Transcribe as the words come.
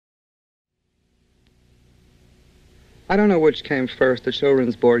I don't know which came first, the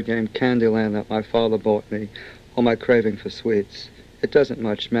children's board game Candyland that my father bought me, or my craving for sweets. It doesn't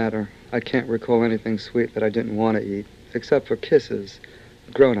much matter. I can't recall anything sweet that I didn't want to eat, except for kisses.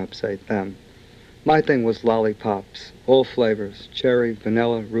 Grown-ups ate them. My thing was lollipops, all flavors, cherry,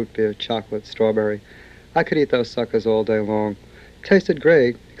 vanilla, root beer, chocolate, strawberry. I could eat those suckers all day long. Tasted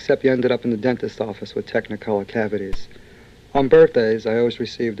great, except you ended up in the dentist's office with technicolor cavities. On birthdays, I always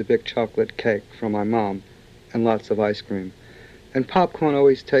received a big chocolate cake from my mom, and lots of ice cream. And popcorn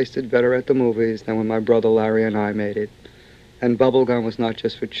always tasted better at the movies than when my brother Larry and I made it. And bubblegum was not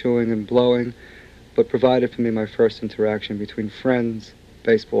just for chewing and blowing, but provided for me my first interaction between friends,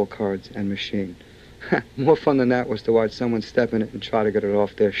 baseball cards, and machine. More fun than that was to watch someone step in it and try to get it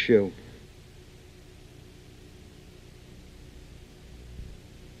off their shoe.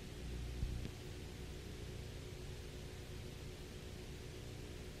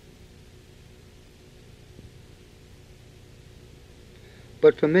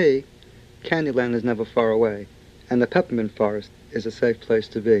 But for me, Candyland is never far away, and the peppermint forest is a safe place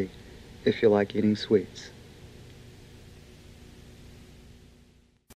to be if you like eating sweets.